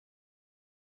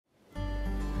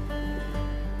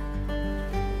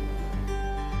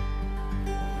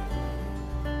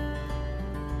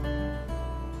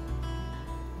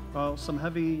Well, some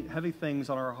heavy things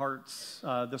on our hearts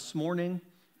this morning.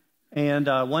 And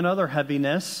one other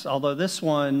heaviness, although this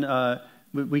one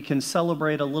we can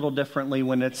celebrate a little differently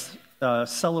when it's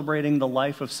celebrating the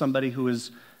life of somebody who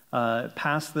has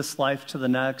passed this life to the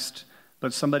next,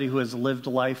 but somebody who has lived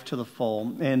life to the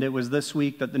full. And it was this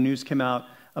week that the news came out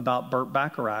about Burt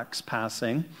Bacharach's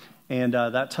passing. And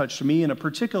that touched me in a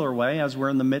particular way as we're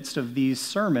in the midst of these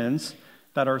sermons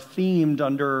that are themed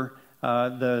under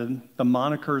the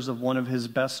monikers of one of his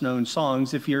best-known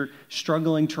songs. If you're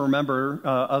struggling to remember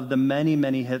of the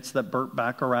many hits that Burt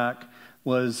Bacharach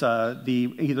was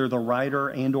either the writer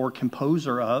and or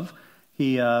composer of,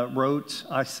 he wrote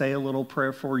 "I Say a Little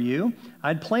Prayer for You."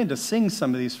 I'd planned to sing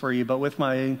some of these for you, but with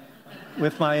my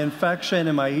infection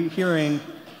and my hearing,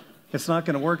 it's not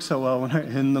going to work so well.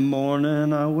 In the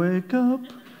morning I wake up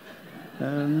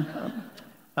and.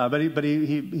 But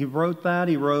he wrote that.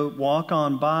 He wrote "Walk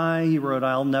On By." He wrote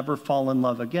 "I'll Never Fall in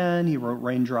Love Again." He wrote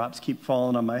 "Raindrops Keep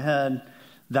Falling on My Head."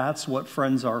 "That's What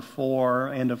Friends Are For."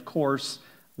 And of course,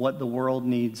 "What the World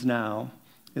Needs Now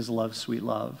Is Love, Sweet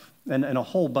Love." And a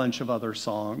whole bunch of other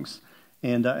songs.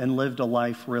 And lived a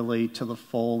life really to the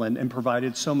full and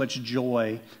provided so much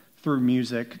joy through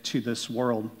music to this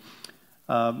world.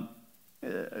 I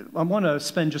want to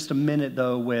spend just a minute,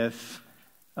 though, with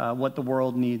what the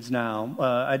world needs now.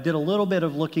 I did a little bit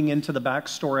of looking into the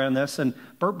backstory on this, and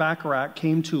Burt Bacharach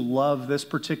came to love this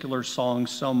particular song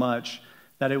so much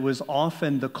that it was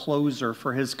often the closer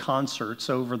for his concerts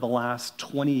over the last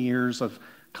 20 years of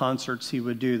concerts he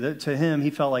would do. To him, he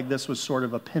felt like this was sort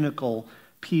of a pinnacle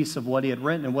piece of what he had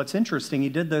written. And what's interesting, he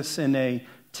did this in a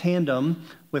tandem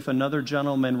with another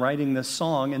gentleman writing this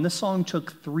song, and this song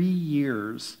took 3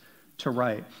 years to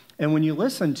write. And when you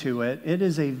listen to it, it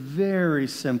is a very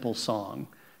simple song.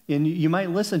 And you might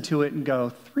listen to it and go,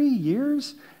 3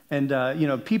 years? And,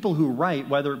 people who write,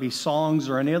 whether it be songs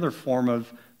or any other form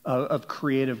of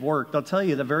creative work, they'll tell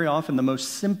you that very often the most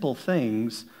simple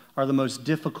things are the most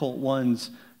difficult ones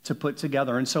to put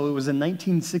together. And so it was in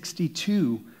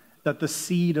 1962 that the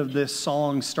seed of this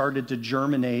song started to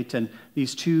germinate, and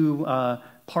these two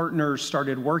partners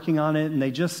started working on it, and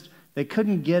they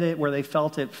couldn't get it where they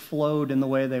felt it flowed in the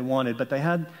way they wanted, but they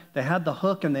had the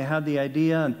hook and they had the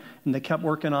idea, and they kept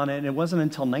working on it. And it wasn't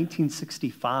until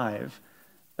 1965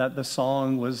 that the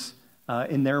song was,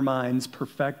 in their minds,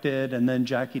 perfected. And then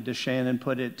Jackie DeShannon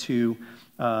put it to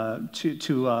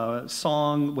a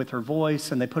song with her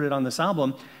voice, and they put it on this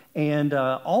album. And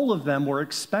all of them were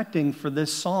expecting for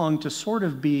this song to sort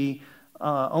of be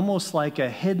almost like a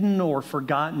hidden or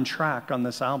forgotten track on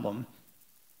this album.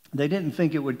 They didn't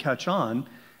think it would catch on,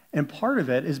 and part of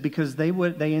it is because they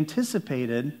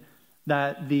anticipated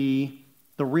that the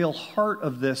real heart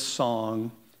of this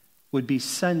song would be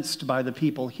sensed by the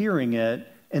people hearing it,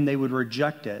 and they would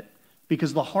reject it,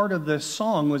 because the heart of this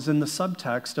song was in the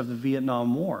subtext of the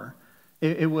Vietnam War.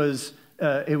 It was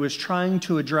trying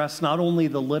to address not only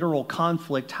the literal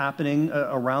conflict happening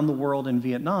around the world in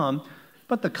Vietnam,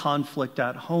 but the conflict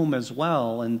at home as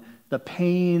well, and the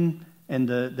pain and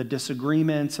the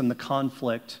disagreements and the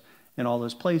conflict in all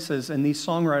those places. And these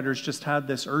songwriters just had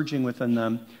this urging within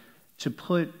them to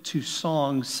put to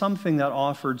song something that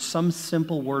offered some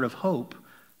simple word of hope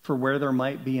for where there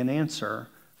might be an answer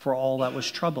for all that was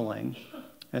troubling.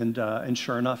 And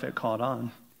sure enough, it caught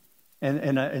on.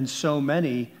 And so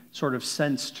many sort of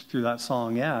sensed through that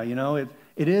song, it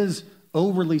is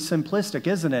overly simplistic,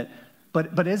 isn't it?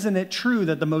 But isn't it true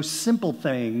that the most simple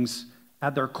things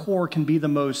at their core can be the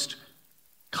most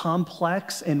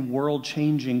complex and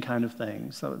world-changing kind of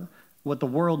things? So what the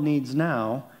world needs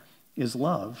now is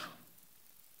love,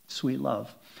 sweet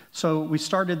love. So we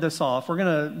started this off. We're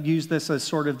going to use this as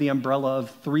sort of the umbrella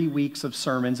of 3 weeks of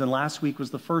sermons, and last week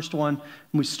was the first one.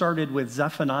 And we started with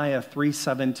Zephaniah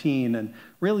 3:17, and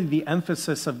really the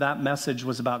emphasis of that message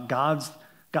was about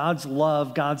God's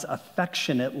love, God's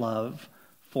affectionate love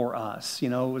for us. It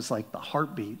was like the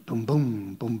heartbeat, boom,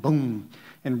 boom, boom, boom,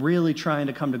 and really trying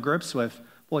to come to grips with,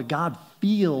 boy, God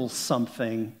feels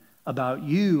something about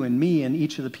you and me and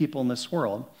each of the people in this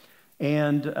world.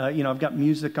 And, I've got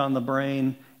music on the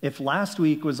brain. If last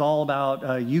week was all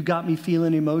about you got me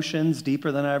feeling emotions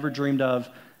deeper than I ever dreamed of,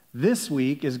 this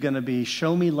week is going to be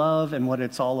show me love and what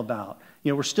it's all about.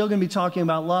 We're still going to be talking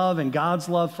about love and God's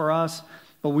love for us,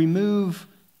 but we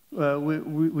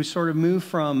sort of move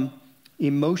from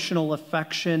emotional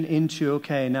affection into,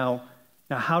 okay, now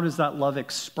how does that love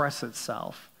express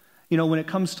itself? When it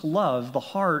comes to love, the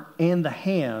heart and the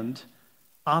hand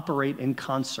operate in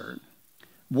concert,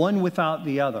 one without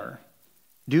the other.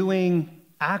 Doing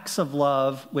acts of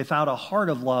love without a heart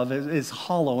of love is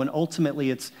hollow, and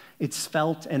ultimately it's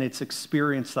felt and it's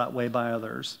experienced that way by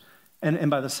others.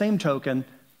 And by the same token,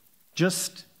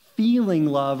 just feeling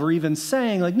love or even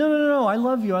saying like, no, I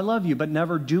love you, but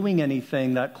never doing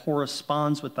anything that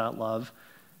corresponds with that love,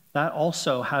 that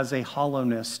also has a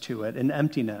hollowness to it, an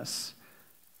emptiness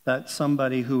that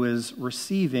somebody who is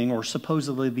receiving or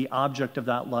supposedly the object of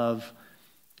that love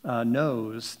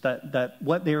knows that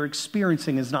what they're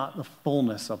experiencing is not the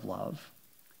fullness of love.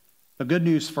 The good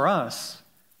news for us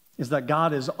is that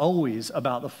God is always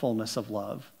about the fullness of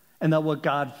love, and that what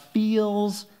God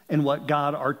feels and what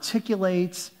God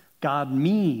articulates, God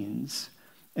means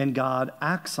and God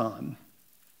acts on.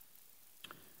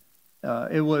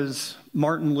 It was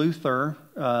Martin Luther,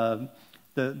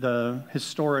 the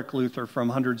historic Luther from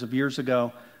hundreds of years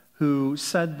ago, who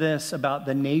said this about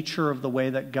the nature of the way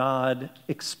that God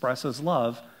expresses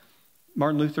love.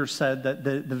 Martin Luther said that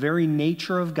the very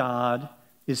nature of God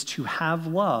is to have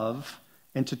love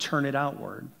and to turn it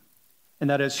outward. And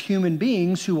that as human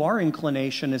beings, who our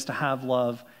inclination is to have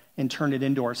love and turn it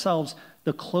into ourselves,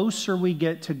 the closer we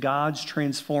get to God's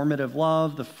transformative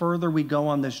love, the further we go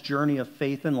on this journey of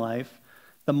faith in life,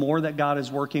 the more that God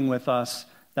is working with us,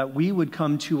 that we would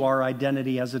come to our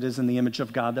identity as it is in the image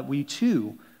of God, that we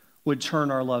too would turn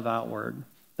our love outward,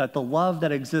 that the love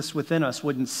that exists within us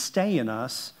wouldn't stay in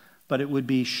us, but it would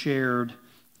be shared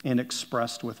and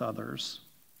expressed with others.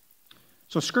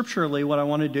 So scripturally, what I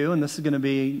want to do, and this is going to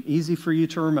be easy for you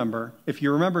to remember, if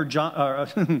you remember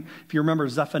if you remember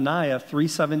Zephaniah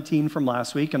 3:17 from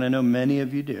last week, and I know many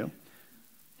of you do.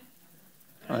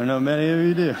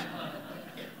 You're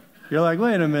like,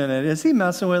 wait a minute, is he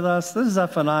messing with us? This is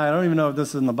Zephaniah. I don't even know if this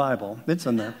is in the Bible. It's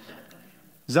in there.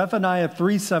 Zephaniah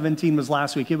 3:17 was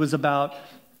last week. It was about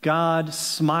God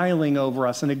smiling over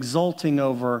us and exulting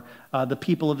over the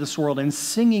people of this world and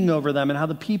singing over them and how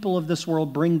the people of this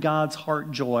world bring God's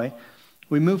heart joy.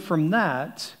 We move from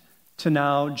that to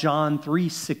now John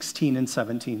 3:16 and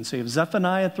 17. So you have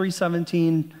Zephaniah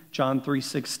 3:17, John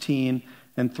 3:16,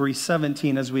 and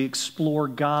 3:17 as we explore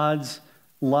God's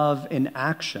love in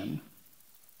action,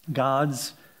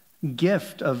 God's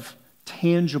gift of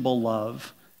tangible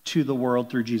love to the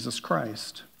world through Jesus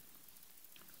Christ.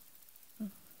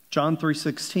 John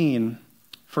 3:16,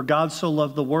 for God so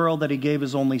loved the world that he gave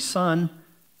his only Son,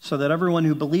 so that everyone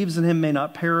who believes in him may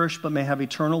not perish but may have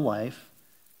eternal life.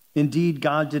 Indeed,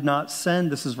 God did not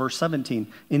send, this is verse 17,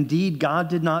 indeed, God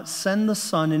did not send the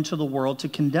Son into the world to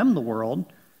condemn the world,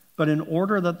 but in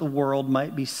order that the world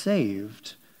might be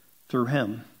saved through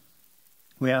him.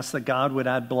 We ask that God would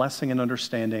add blessing and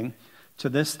understanding to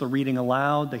this, the reading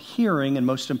aloud, the hearing, and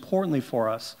most importantly for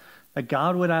us, that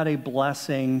God would add a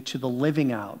blessing to the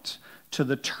living out, to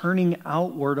the turning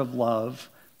outward of love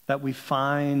that we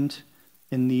find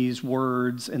in these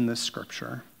words in this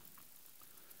scripture.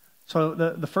 So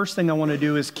the first thing I want to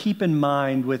do is keep in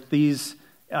mind with these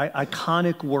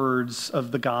iconic words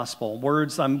of the gospel,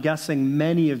 words I'm guessing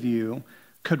many of you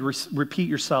could repeat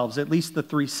yourselves, at least the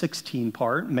 3:16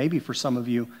 part, maybe for some of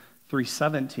you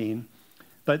 3:17.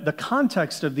 But the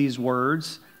context of these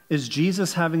words is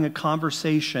Jesus having a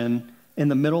conversation in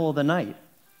the middle of the night.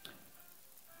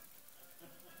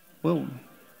 Whoa.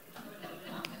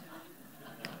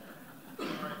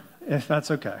 If that's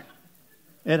okay.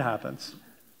 It happens.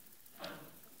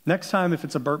 Next time, if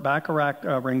it's a Burt Bacharach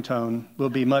ringtone, we'll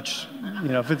be much,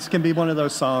 if it can be one of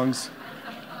those songs,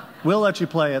 we'll let you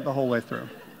play it the whole way through.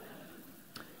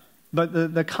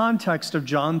 But the context of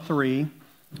John 3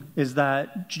 is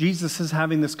that Jesus is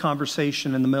having this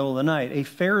conversation in the middle of the night. A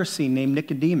Pharisee named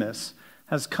Nicodemus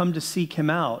has come to seek him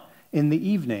out in the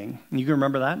evening. And you can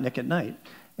remember that, Nick at night.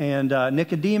 And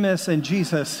Nicodemus and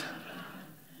Jesus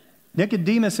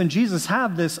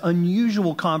have this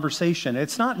unusual conversation.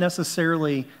 It's not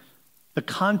necessarily the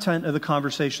content of the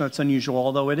conversation that's unusual,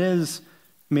 although it is,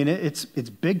 it's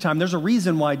big time. There's a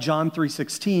reason why John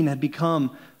 3:16 had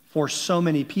become, for so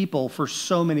many people, for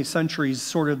so many centuries,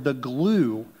 sort of the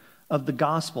glue of the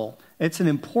gospel. It's an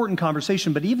important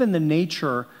conversation, but even the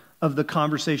nature of the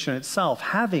conversation itself,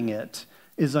 having it,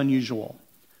 is unusual.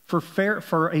 For a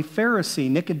Pharisee,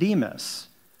 Nicodemus,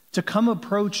 to come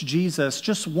approach Jesus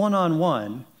just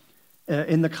one-on-one,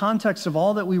 in the context of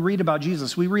all that we read about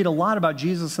Jesus, we read a lot about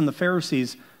Jesus and the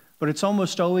Pharisees, but it's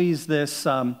almost always this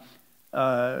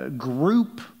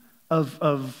group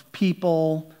of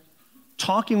people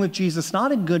talking with Jesus,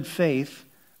 not in good faith,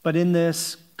 but in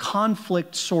this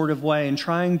conflict sort of way and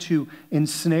trying to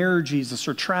ensnare Jesus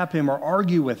or trap him or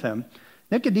argue with him.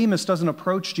 Nicodemus doesn't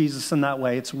approach Jesus in that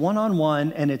way. It's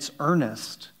one-on-one and it's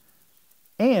earnest.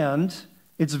 And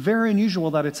it's very unusual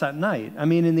that it's at night.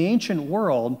 In the ancient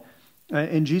world,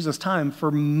 in Jesus' time, for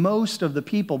most of the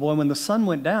people, when the sun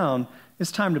went down,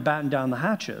 it's time to batten down the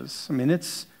hatches.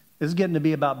 It's getting to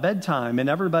be about bedtime, and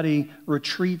everybody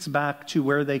retreats back to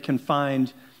where they can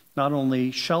find not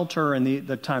only shelter and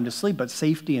the time to sleep, but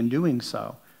safety in doing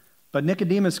so. But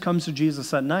Nicodemus comes to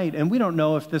Jesus at night, and we don't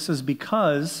know if this is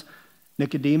because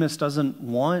Nicodemus doesn't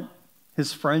want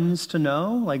his friends to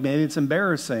know. Like maybe it's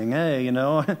embarrassing. Hey,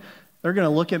 they're going to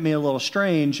look at me a little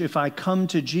strange if I come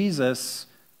to Jesus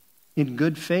in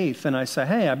good faith and I say,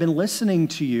 hey, I've been listening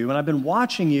to you and I've been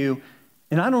watching you,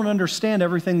 and I don't understand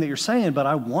everything that you're saying, but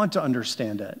I want to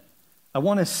understand it. I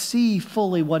want to see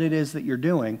fully what it is that you're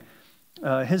doing.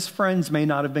 His friends may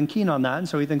not have been keen on that, and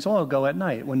so he thinks, oh, I'll go at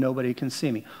night when nobody can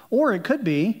see me. Or it could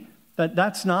be that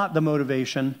that's not the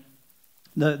motivation.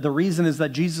 The reason is that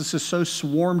Jesus is so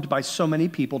swarmed by so many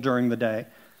people during the day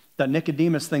that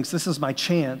Nicodemus thinks this is my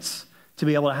chance to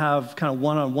be able to have kind of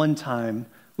one-on-one time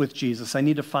with Jesus. I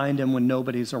need to find him when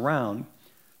nobody's around.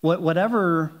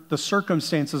 Whatever the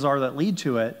circumstances are that lead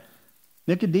to it,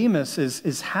 Nicodemus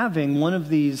is having one of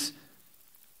these,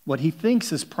 what he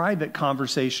thinks is private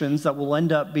conversations that will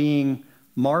end up being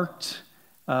marked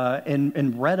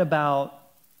and read about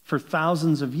for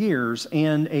thousands of years.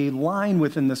 And a line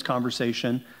within this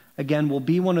conversation, again, will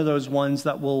be one of those ones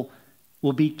that will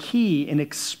be key in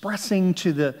expressing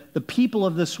to the people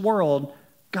of this world,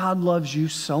 God loves you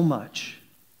so much.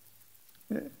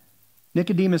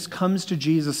 Nicodemus comes to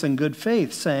Jesus in good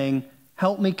faith saying,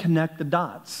 help me connect the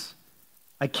dots.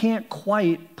 I can't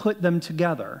quite put them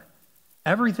together.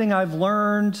 Everything I've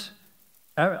learned,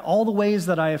 all the ways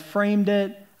that I have framed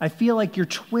it, I feel like you're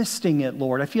twisting it,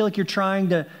 Lord. I feel like you're trying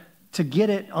to get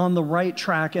it on the right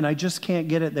track, and I just can't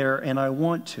get it there, and I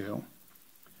want to.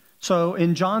 So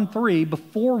in John 3,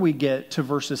 before we get to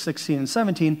verses 16 and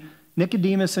 17,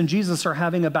 Nicodemus and Jesus are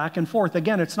having a back and forth.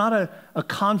 Again, it's not a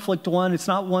conflict one. It's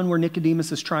not one where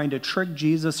Nicodemus is trying to trick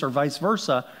Jesus or vice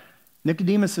versa.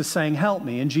 Nicodemus is saying, help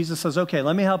me. And Jesus says, okay,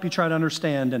 let me help you try to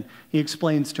understand. And he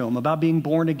explains to him about being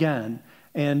born again.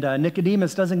 And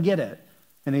Nicodemus doesn't get it.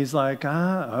 And he's like,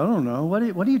 I don't know. What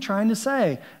are you trying to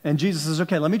say? And Jesus says,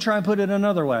 okay, let me try and put it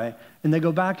another way. And they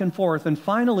go back and forth. And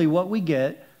finally, what we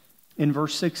get in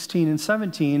verse 16 and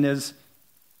 17 is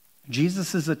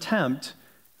Jesus' attempt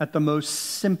at the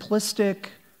most simplistic,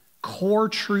 core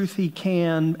truth he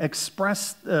can,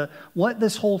 express what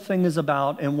this whole thing is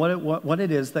about and what it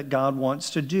is that God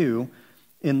wants to do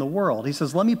in the world. He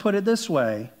says, let me put it this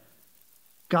way.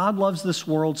 God loves this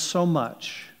world so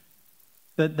much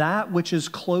that which is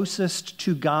closest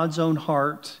to God's own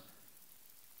heart,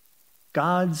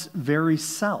 God's very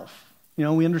self.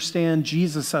 We understand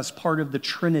Jesus as part of the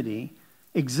Trinity,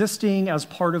 existing as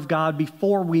part of God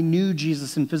before we knew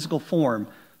Jesus in physical form.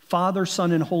 Father,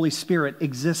 Son, and Holy Spirit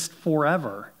exist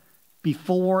forever,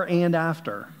 before and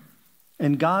after.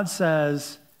 And God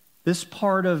says, this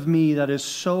part of me that is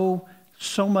so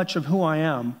much of who I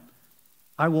am,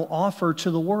 I will offer to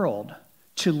the world,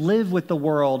 to live with the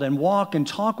world and walk and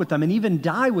talk with them and even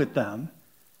die with them,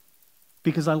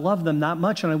 because I love them that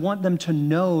much and I want them to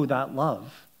know that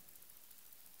love.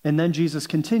 And then Jesus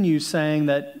continues saying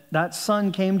that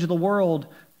Son came to the world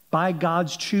by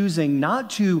God's choosing, not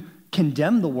to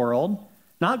condemn the world,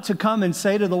 not to come and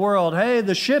say to the world, hey,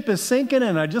 the ship is sinking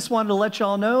and I just wanted to let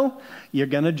y'all know you're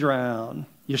going to drown.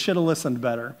 You should have listened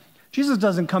better. Jesus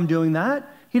doesn't come doing that.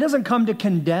 He doesn't come to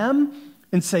condemn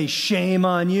and say, shame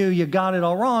on you, you got it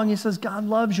all wrong. He says, God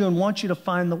loves you and wants you to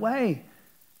find the way.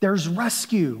 There's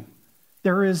rescue.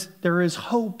 There is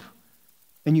hope,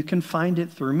 and you can find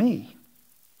it through me.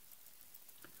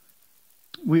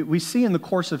 We see in the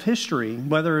course of history,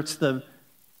 whether it's the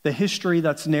history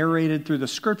that's narrated through the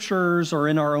scriptures or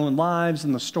in our own lives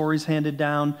and the stories handed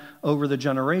down over the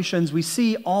generations, we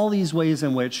see all these ways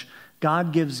in which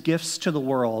God gives gifts to the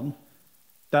world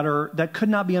that could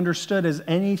not be understood as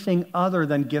anything other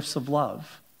than gifts of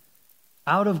love.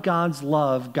 Out of God's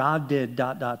love, God did ...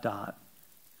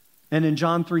 And in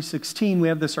John 3:16, we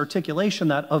have this articulation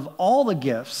that of all the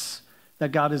gifts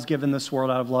that God has given this world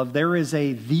out of love, there is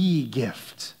the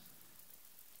gift.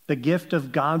 The gift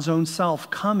of God's own self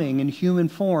coming in human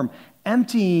form,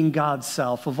 emptying God's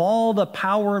self of all the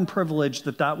power and privilege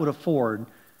that would afford,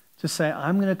 to say,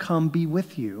 I'm going to come be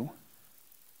with you,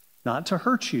 not to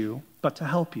hurt you, but to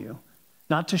help you,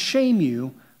 not to shame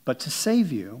you, but to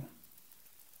save you.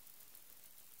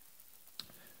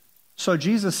 So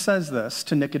Jesus says this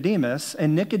to Nicodemus,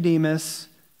 and Nicodemus,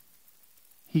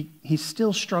 he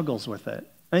still struggles with it.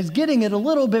 And he's getting it a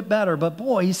little bit better, but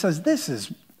boy, he says,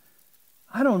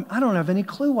 I don't have any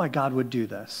clue why God would do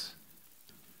this.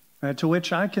 To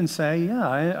which I can say,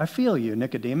 yeah, I feel you,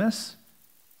 Nicodemus.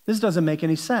 This doesn't make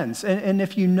any sense. And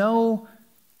if you know,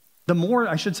 the more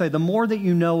that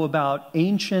you know about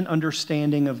ancient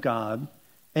understanding of God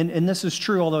and this is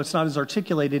true, although it's not as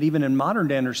articulated even in modern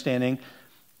day understanding,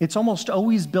 it's almost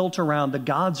always built around the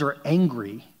gods are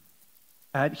angry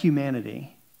at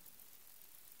humanity.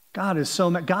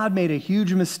 God made a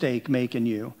huge mistake making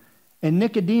you. And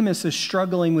Nicodemus is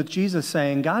struggling with Jesus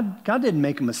saying, God didn't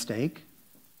make a mistake.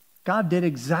 God did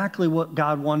exactly what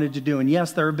God wanted to do. And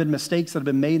yes, there have been mistakes that have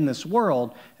been made in this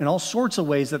world in all sorts of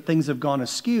ways that things have gone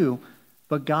askew,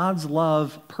 but God's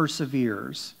love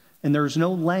perseveres. And there's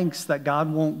no lengths that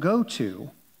God won't go to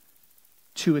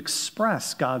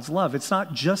express God's love. It's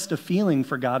not just a feeling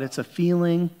for God, it's a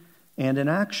feeling and an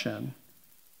action.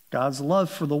 God's love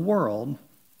for the world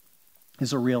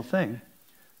is a real thing.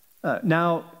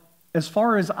 Now, as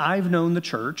far as I've known the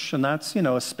church, and that's,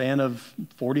 a span of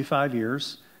 45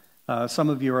 years, some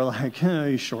of you are like,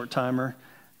 you short timer.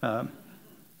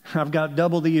 I've got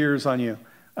double the years on you.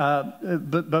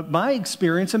 But my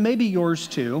experience, and maybe yours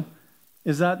too,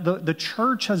 is that the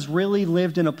church has really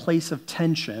lived in a place of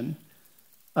tension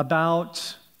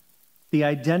about the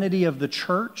identity of the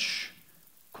church,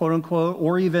 quote unquote,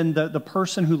 or even the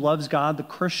person who loves God, the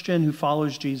Christian who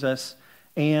follows Jesus,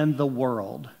 and the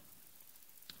world.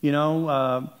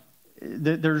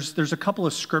 There's a couple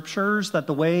of scriptures that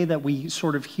the way that we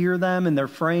sort of hear them and they're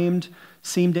framed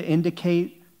seem to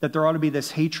indicate that there ought to be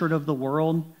this hatred of the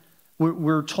world.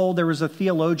 We're told there was a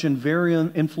theologian, very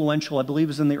influential, I believe it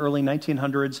was in the early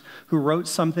 1900s, who wrote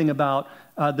something about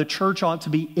the church ought to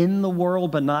be in the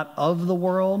world but not of the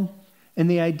world. And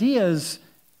the idea is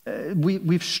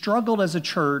we've struggled as a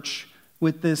church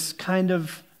with this kind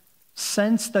of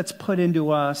sense that's put into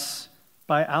us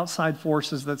by outside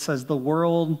forces that says the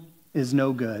world is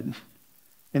no good.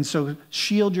 And so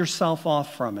shield yourself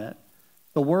off from it.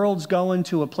 The world's going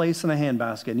to a place in a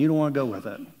handbasket and you don't want to go with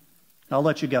it. I'll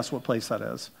let you guess what place that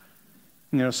is.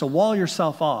 So wall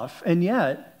yourself off. And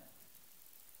yet,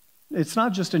 it's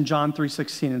not just in John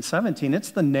 3:16 and 17.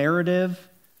 It's the narrative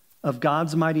of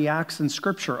God's mighty acts in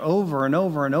Scripture over and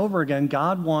over and over again.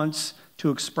 God wants to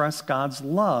express God's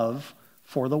love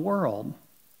for the world.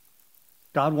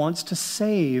 God wants to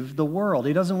save the world.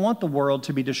 He doesn't want the world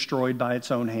to be destroyed by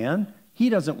its own hand. He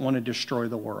doesn't want to destroy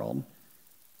the world.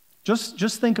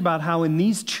 Just think about how in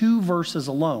these two verses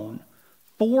alone,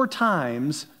 4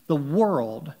 times the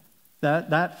world,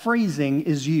 that phrasing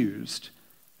is used.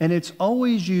 And it's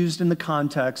always used in the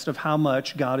context of how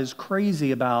much God is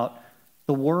crazy about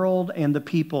the world and the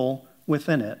people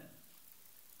within it.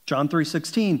 John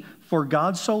 3:16, for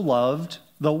God so loved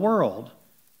the world.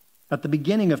 At the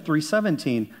beginning of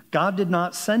 3:17, God did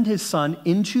not send his Son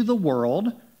into the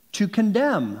world to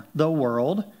condemn the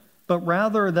world, but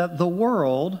rather that the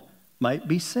world might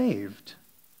be saved.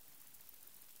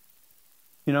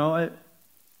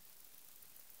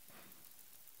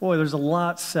 There's a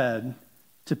lot said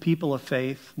to people of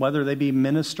faith, whether they be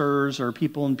ministers or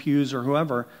people in pews or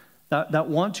whoever, that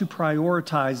want to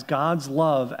prioritize God's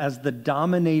love as the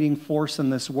dominating force in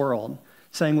this world,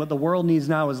 saying what the world needs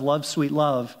now is love, sweet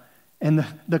love. And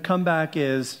the comeback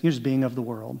is, you're just being of the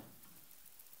world.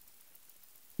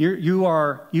 You're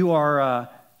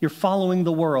following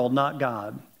the world, not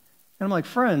God. And I'm like,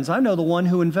 friends, I know the one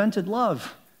who invented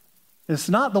love. It's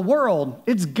not the world,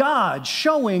 it's God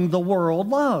showing the world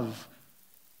love.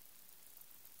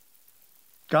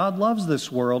 God loves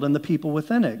this world and the people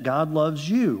within it. God loves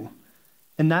you.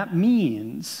 And that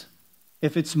means,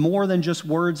 if it's more than just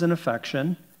words and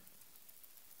affection,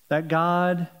 that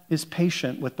God is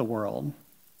patient with the world,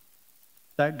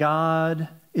 that God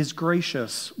is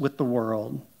gracious with the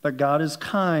world, that God is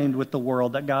kind with the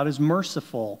world, that God is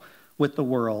merciful with the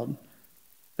world,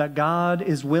 that God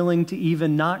is willing to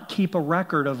even not keep a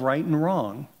record of right and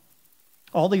wrong.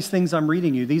 All these things I'm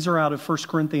reading you, these are out of 1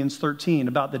 Corinthians 13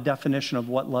 about the definition of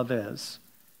what love is.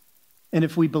 And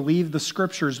if we believe the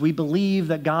scriptures, we believe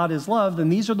that God is love, then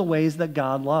these are the ways that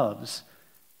God loves.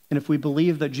 And if we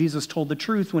believe that Jesus told the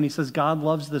truth when he says God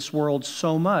loves this world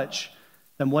so much,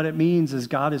 then what it means is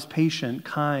God is patient,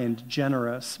 kind,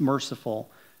 generous,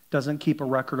 merciful, doesn't keep a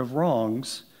record of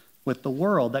wrongs with the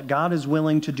world, that God is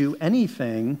willing to do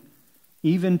anything,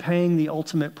 even paying the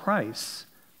ultimate price,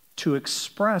 to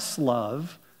express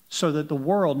love so that the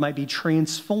world might be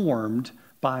transformed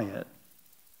by it.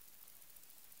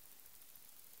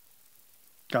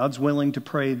 God's willing to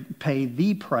pay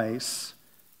the price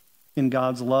in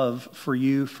God's love for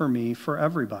you, for me, for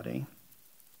everybody.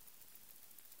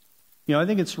 I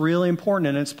think it's really important,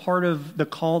 and it's part of the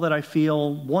call that I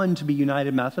feel, 1, to be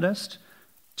United Methodist.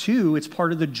 2, it's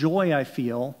part of the joy I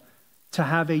feel to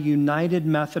have a United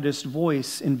Methodist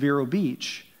voice in Vero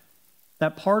Beach.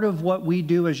 That part of what we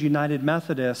do as United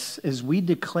Methodists is we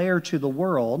declare to the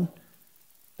world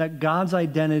that God's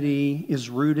identity is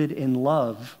rooted in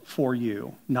love for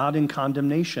you, not in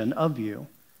condemnation of you.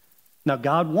 Now,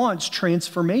 God wants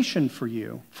transformation for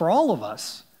you, for all of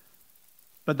us.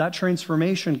 But that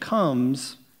transformation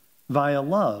comes via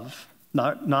love,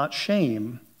 not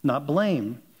shame, not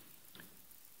blame.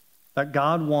 That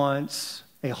God wants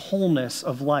a wholeness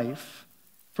of life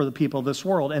for the people of this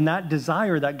world. And that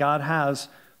desire that God has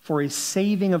for a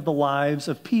saving of the lives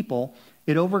of people,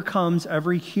 it overcomes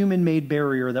every human-made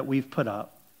barrier that we've put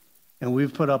up. And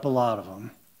we've put up a lot of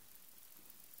them.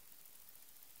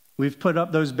 We've put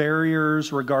up those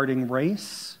barriers regarding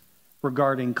race,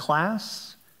 regarding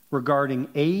class, regarding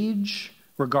age,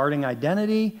 regarding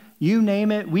identity. You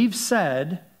name it, we've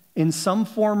said in some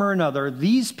form or another,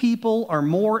 these people are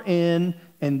more in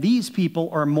and these people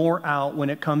are more out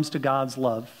when it comes to God's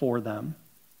love for them.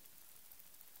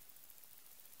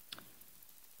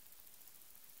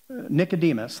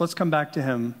 Nicodemus, let's come back to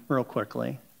him real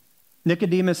quickly.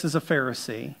 Nicodemus is a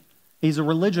Pharisee. He's a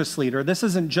religious leader. This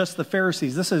isn't just the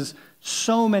Pharisees. This is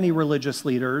so many religious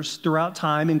leaders throughout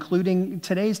time, including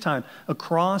today's time,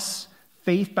 across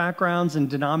faith backgrounds and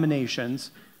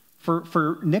denominations.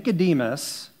 For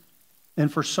Nicodemus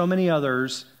and for so many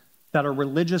others that are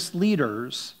religious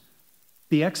leaders,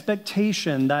 the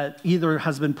expectation that either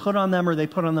has been put on them or they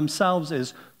put on themselves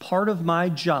is part of my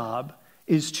job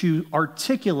is to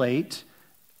articulate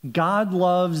God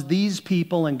loves these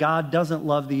people and God doesn't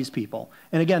love these people.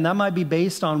 And again, that might be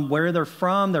based on where they're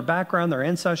from, their background, their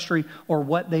ancestry, or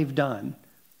what they've done.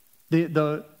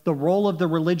 The role of the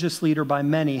religious leader by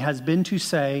many has been to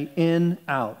say, in,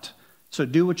 out. So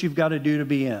do what you've got to do to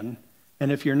be in.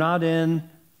 And if you're not in,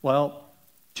 well,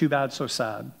 too bad, so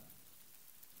sad.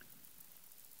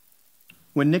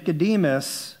 When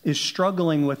Nicodemus is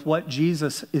struggling with what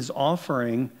Jesus is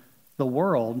offering the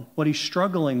world, what he's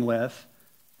struggling with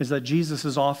is that Jesus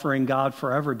is offering God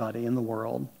for everybody in the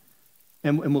world.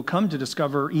 And we'll come to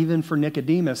discover, even for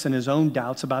Nicodemus and his own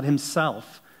doubts about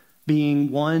himself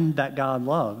being one that God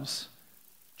loves,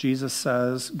 Jesus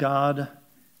says, God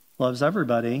loves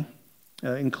everybody,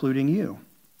 including you.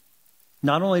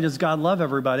 Not only does God love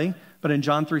everybody, but in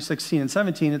John 3:16 and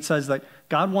 17, it says that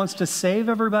God wants to save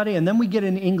everybody, and then we get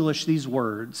in English these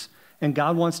words, and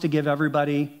God wants to give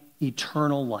everybody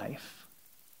eternal life.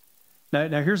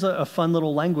 Now here's a fun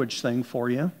little language thing for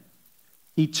you.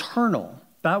 Eternal,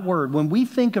 that word, when we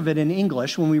think of it in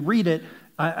English, when we read it,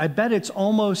 I bet it's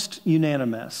almost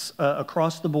unanimous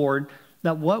across the board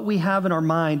that what we have in our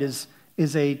mind is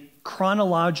a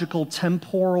chronological,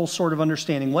 temporal sort of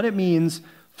understanding. What it means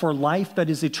for life that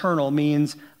is eternal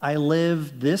means I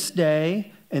live this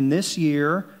day and this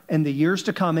year and the years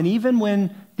to come. And even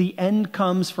when the end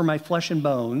comes for my flesh and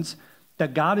bones,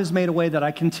 that God has made a way that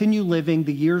I continue living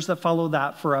the years that follow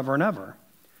that forever and ever.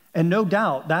 And no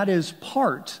doubt that is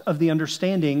part of the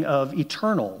understanding of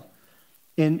eternal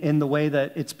in the way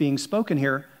that it's being spoken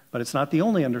here, but it's not the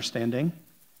only understanding.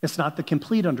 It's not the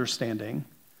complete understanding.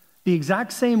 The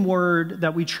exact same word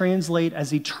that we translate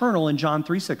as eternal in John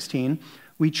 3:16,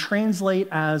 we translate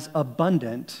as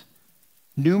abundant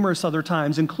numerous other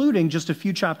times, including just a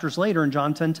few chapters later in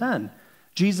John 10:10.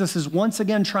 Jesus is once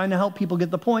again trying to help people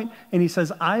get the point, and he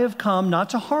says, I have come not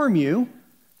to harm you,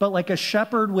 but like a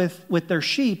shepherd with their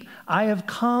sheep, I have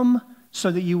come so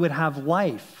that you would have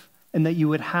life and that you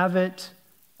would have it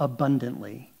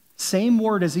abundantly. Same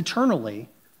word as eternally,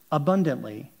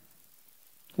 abundantly.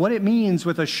 What it means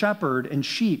with a shepherd and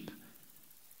sheep,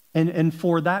 and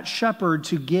for that shepherd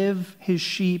to give his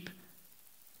sheep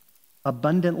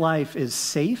abundant life is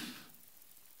safe,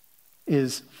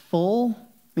 is full.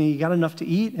 I mean, you got enough to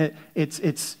eat.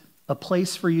 It's a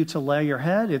place for you to lay your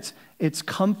head. It's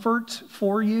comfort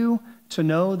for you to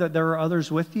know that there are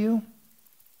others with you.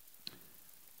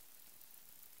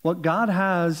 What God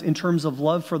has in terms of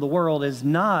love for the world is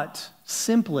not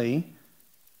simply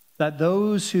that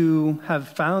those who have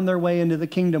found their way into the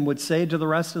kingdom would say to the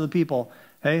rest of the people,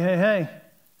 hey,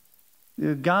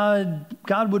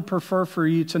 God would prefer for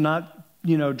you to not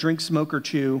drink, smoke, or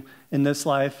chew in this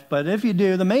life. But if you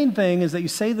do, the main thing is that you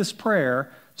say this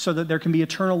prayer so that there can be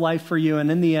eternal life for you. And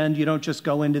in the end, you don't just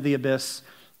go into the abyss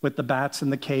with the bats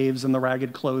and the caves and the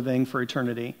ragged clothing for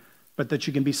eternity, but that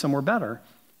you can be somewhere better.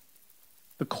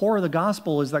 The core of the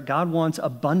gospel is that God wants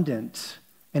abundant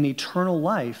and eternal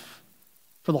life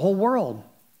for the whole world,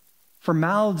 for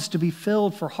mouths to be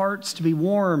filled, for hearts to be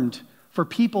warmed, for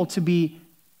people to be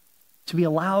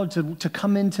allowed to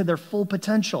come into their full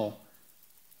potential.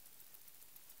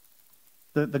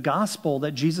 The gospel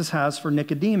that Jesus has for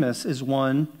Nicodemus is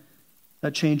one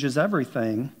that changes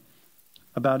everything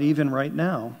about even right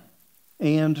now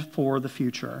and for the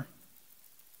future.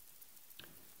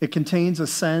 It contains a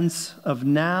sense of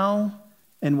now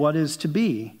and what is to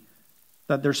be,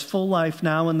 that there's full life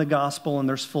now in the gospel and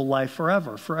there's full life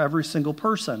forever for every single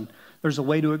person. There's a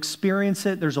way to experience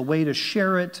it. There's a way to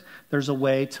share it. There's a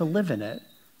way to live in it.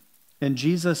 And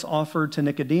Jesus offered to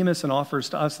Nicodemus and offers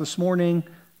to us this morning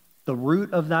the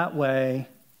root of that way.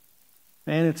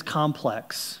 And it's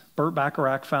complex. Burt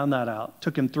Bacharach found that out.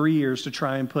 Took him 3 years to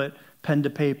try and put pen to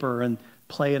paper and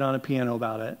play it on a piano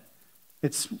about it.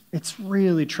 It's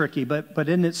really tricky, but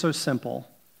isn't it so simple?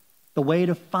 The way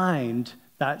to find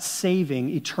that saving,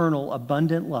 eternal,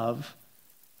 abundant love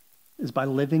is by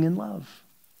living in love.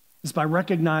 It's by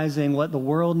recognizing what the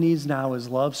world needs now is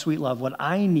love, sweet love. What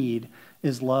I need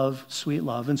is love, sweet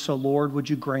love. And so, Lord, would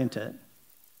you grant it?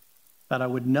 That I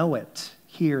would know it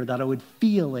here, that I would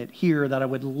feel it here, that I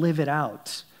would live it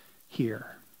out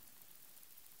here.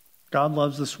 God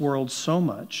loves this world so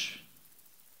much.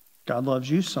 God loves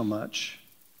you so much.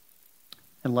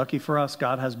 And lucky for us,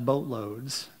 God has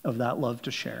boatloads of that love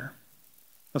to share.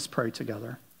 Let's pray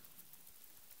together.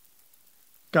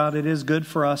 God, it is good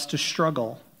for us to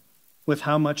struggle with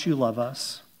how much you love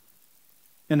us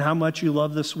and how much you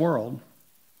love this world.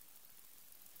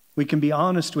 We can be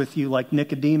honest with you like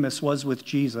Nicodemus was with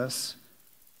Jesus.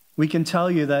 We can tell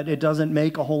you that it doesn't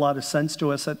make a whole lot of sense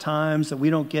to us at times, that we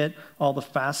don't get all the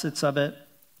facets of it.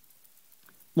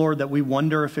 Lord, that we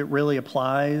wonder if it really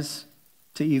applies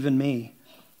to even me.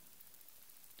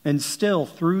 And still,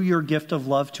 through your gift of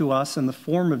love to us in the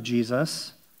form of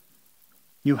Jesus,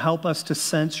 you help us to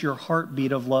sense your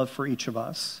heartbeat of love for each of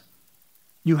us.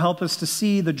 You help us to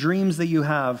see the dreams that you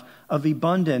have of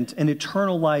abundant and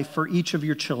eternal life for each of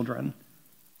your children.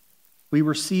 We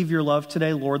receive your love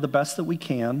today, Lord, the best that we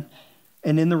can.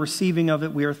 And in the receiving of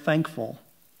it, we are thankful.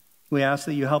 We ask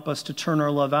that you help us to turn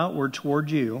our love outward toward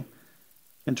you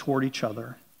and toward each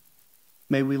other.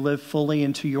 May we live fully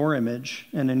into your image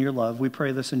and in your love. We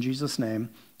pray this in Jesus' name.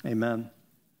 Amen.